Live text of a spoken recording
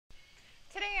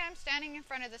Today I'm standing in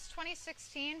front of this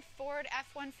 2016 Ford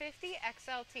F-150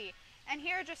 XLT, and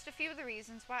here are just a few of the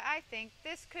reasons why I think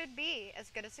this could be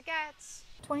as good as it gets.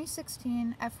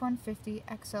 2016 F-150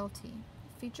 XLT.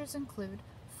 Features include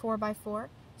 4x4,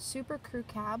 Super Crew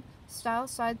Cab, style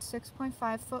side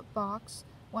 6.5-foot box,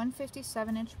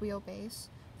 157-inch wheelbase,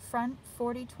 front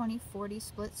 40-20-40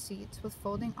 split seats with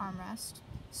folding armrest,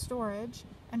 storage,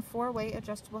 and 4-way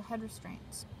adjustable head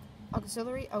restraints,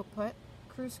 auxiliary output,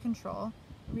 cruise control,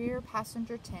 rear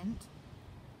passenger tint.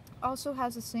 Also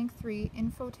has a Sync 3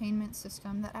 infotainment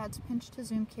system that adds pinch to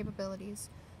zoom capabilities,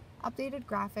 updated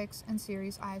graphics, and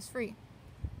series eyes free.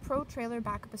 Pro Trailer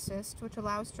Backup Assist, which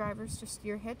allows drivers to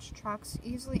steer hitched trucks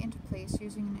easily into place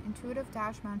using an intuitive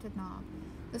dash-mounted knob.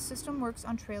 The system works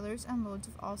on trailers and loads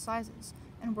of all sizes,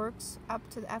 and works up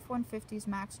to the F-150's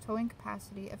max towing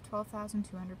capacity of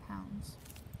 12,200 pounds.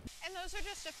 And those are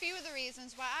just a few of the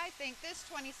reasons why I think this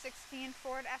 2016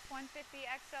 Ford F-150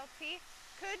 XLT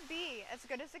could be as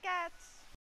good as it gets.